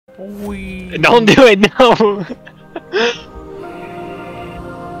Wee. Don't do it, no!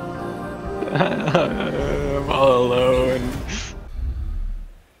 I'm all alone.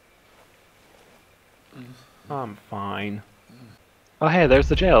 I'm fine. Oh hey, there's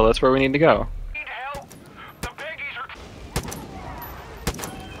the jail. That's where we need to go.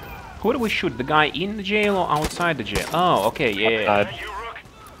 Who do we shoot? The guy in the jail or outside the jail? Oh, okay, yeah.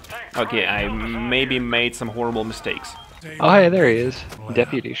 Okay, I maybe made some horrible mistakes. Oh hey, there he is.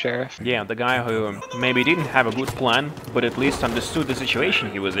 Deputy Sheriff. Yeah, the guy who maybe didn't have a good plan, but at least understood the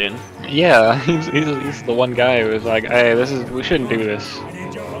situation he was in. Yeah, he's the one guy who was like, hey, we shouldn't do this.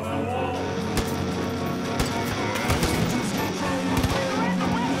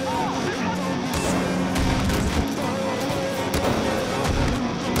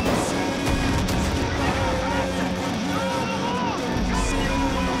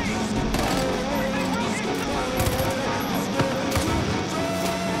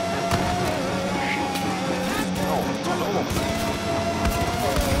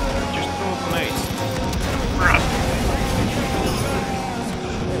 Just throw grenades.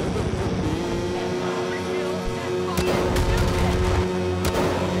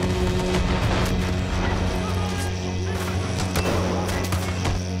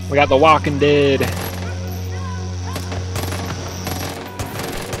 We got the Walking Dead.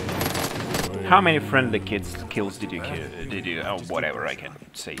 How many friendly kills did you kill? Oh, whatever, I can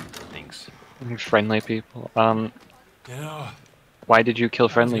say things. Friendly people. You know, Why did you kill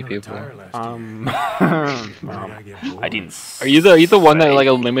friendly people? I didn't. Are you the one that like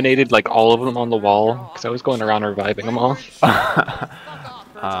eliminated like all of them on the wall? Because I was going around reviving them all. I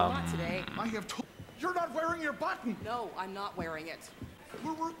have told You're not wearing your button. No, I'm not wearing it.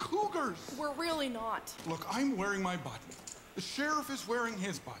 We're cougars. We're really not. Look, I'm wearing my button. The sheriff is wearing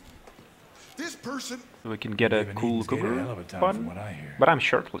his button. This person. We can get a cool cougar button, what I hear. but I'm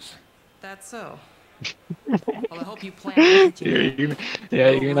shirtless. That's so. Well, I hope you plan. You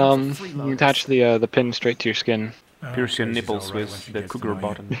can attach the pin straight to your skin. Pierce your She's nipples all right when with she the gets to cougar know you.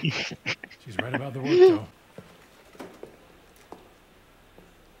 button. She's right about the work, though.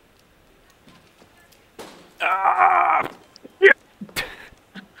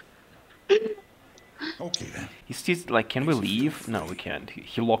 Okay then. He's still like, can we leave? No, we can't.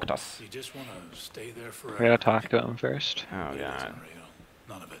 He locked us. You just want to stay there forever. We gotta talk to him first. Oh god.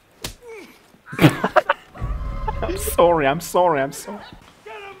 None of it. I'm sorry. I'm sorry. I'm sorry.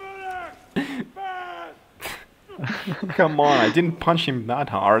 Come on, I didn't punch him that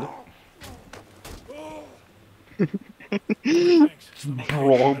hard.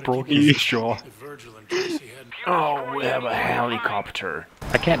 Broke his jaw. If Virgil and Tracy hadn't... Oh, we have a helicopter.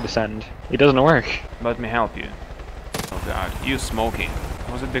 I can't descend. It doesn't work. Let me help you. Oh god, you smoking.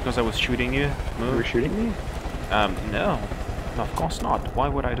 Was it because I was shooting you? You were Move. shooting me? No. No, of course not. Why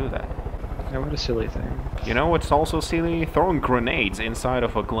would I do that? Yeah, what a silly thing. You know what's also silly? Throwing grenades inside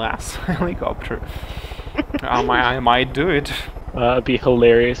of a glass helicopter. I might do it. It'd be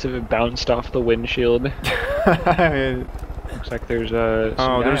hilarious if it bounced off the windshield. Looks like there's a.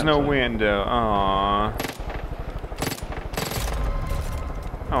 Oh, there's no window. Aww.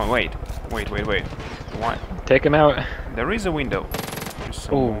 Oh, wait. Wait. What? Take him out. There is a window. Just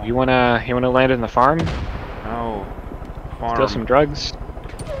some Oh, more. you wanna land in the farm? Oh. Steal Farm. some drugs?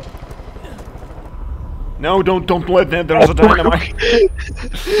 No, don't let them. There's a dynamite.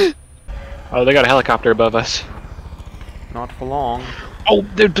 Oh, they got a helicopter above us. Not for long. Oh,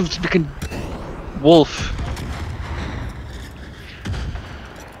 there's the freaking wolf.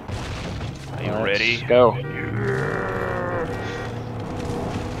 Are you Let's ready? Go.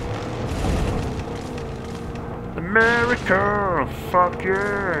 America, fuck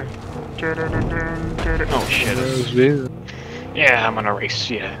yeah. Oh shit. Yeah, I'm gonna race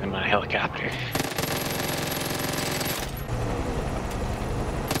you in my helicopter.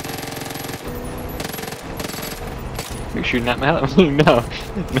 You're shooting at my helicopter? No.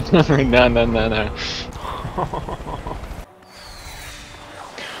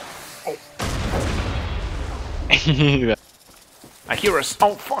 No. I hear us.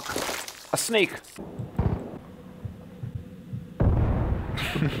 Oh fuck. A snake.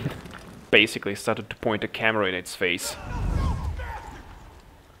 Basically started to point a camera in its face.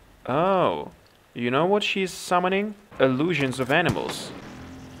 Oh. You know what she's summoning? Illusions of animals.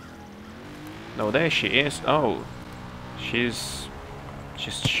 No, there she is. Oh. She's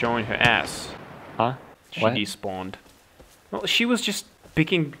just showing her ass. Huh? She What? despawned. Well, she was just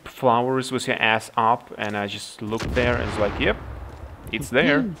picking flowers with her ass up, and I just looked there and was like, yep, it's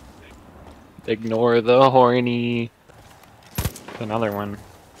there. Ignore the horny. Another one.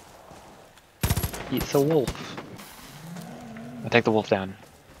 It's a wolf. I'll take the wolf down.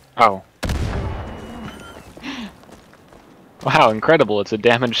 Oh. Wow, incredible, it's a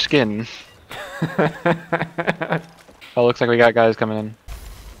damaged skin. Oh, looks like we got guys coming in.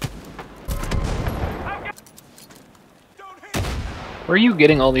 Where are you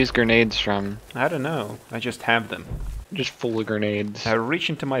getting all these grenades from? I don't know. I just have them. Just full of grenades. I reach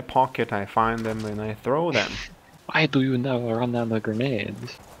into my pocket, I find them, and I throw them. Why do you never run out of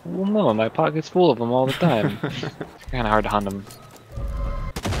grenades? Well, no, my pocket's full of them all the time. It's kinda hard to hunt them.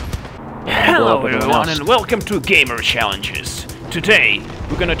 Hello everyone and welcome to Gamer Challenges. Today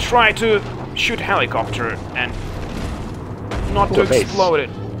we're gonna try to shoot helicopter and not to explode it.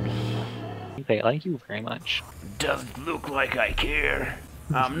 They like you very much. Doesn't look like I care.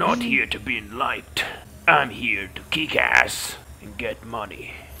 I'm not here to be liked. I'm here to kick ass and get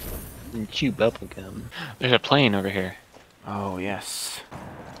money. And chew bubblegum. There's a plane over here. Oh yes.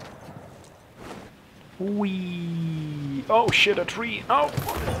 Wee. Oh shit, a tree. Oh.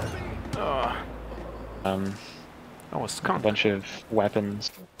 That was A skunk. bunch of weapons.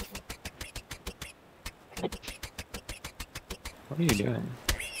 What are you doing?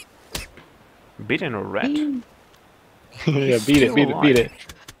 Beating a rat. Yeah, beat it, beat it, beat it.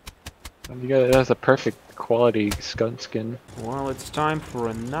 You got that's a perfect quality skunk skin. Well, it's time for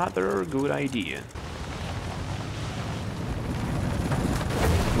another good idea.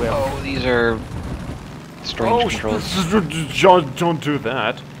 Well, Oh, these are strange controls. don't do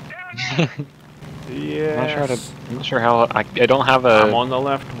that. Yes. I'm not sure how I don't have a. I'm on the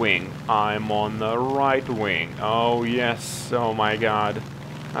left wing. I'm on the right wing. Oh yes. Oh my god.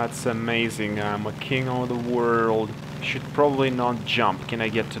 That's amazing. I'm a king of the world. Should probably not jump. Can I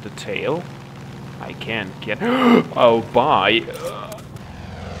get to the tail? I can't get. Oh, bye.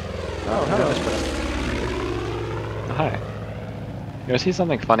 Oh, hello. Oh, hi. You wanna see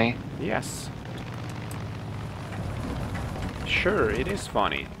something funny? Yes. Sure, it is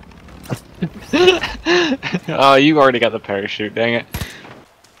funny. Oh, you already got the parachute. Dang it.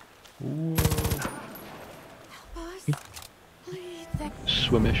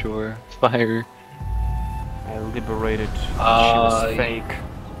 Swim ashore. Fire. I liberated. She Ah, was fake.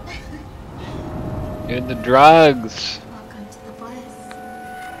 Get the drugs. Welcome to the bliss.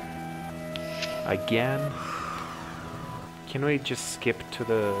 Again. Can we just skip to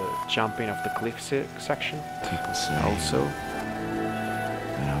the jumping off the cliff section? People say Also,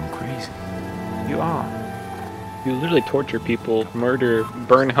 that I'm crazy. you are. You literally torture people, murder,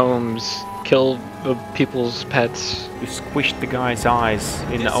 burn homes, kill people's pets. You squished the guy's eyes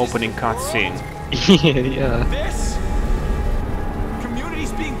in the opening cutscene. Yeah. This?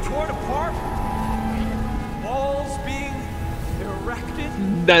 Communities being torn apart? Walls being erected?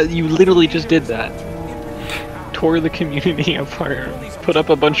 That you literally just did that. Tore the community apart. Put up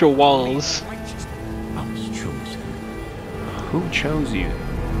a bunch of walls. I was chosen. Who chose you?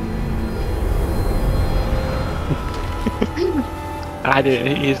 I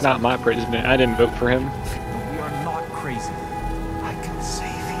didn't. He's not my president. I didn't vote for him. We are not crazy. I can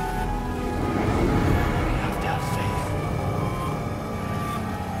save you. You have to have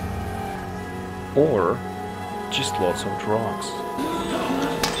faith. Or just lots of drugs.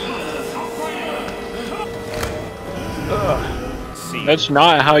 See. That's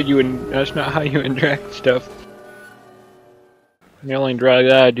not how you. That's not how you inject stuff. The only drug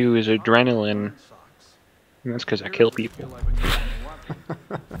that I do is adrenaline. And that's because I kill people.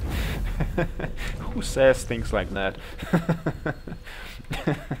 Who says things like that? I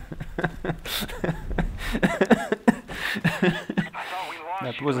thought we lost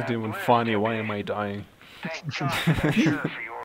That you wasn't at even Bliss, funny. Why Deputy. am I dying? Thank God for the sheriff for you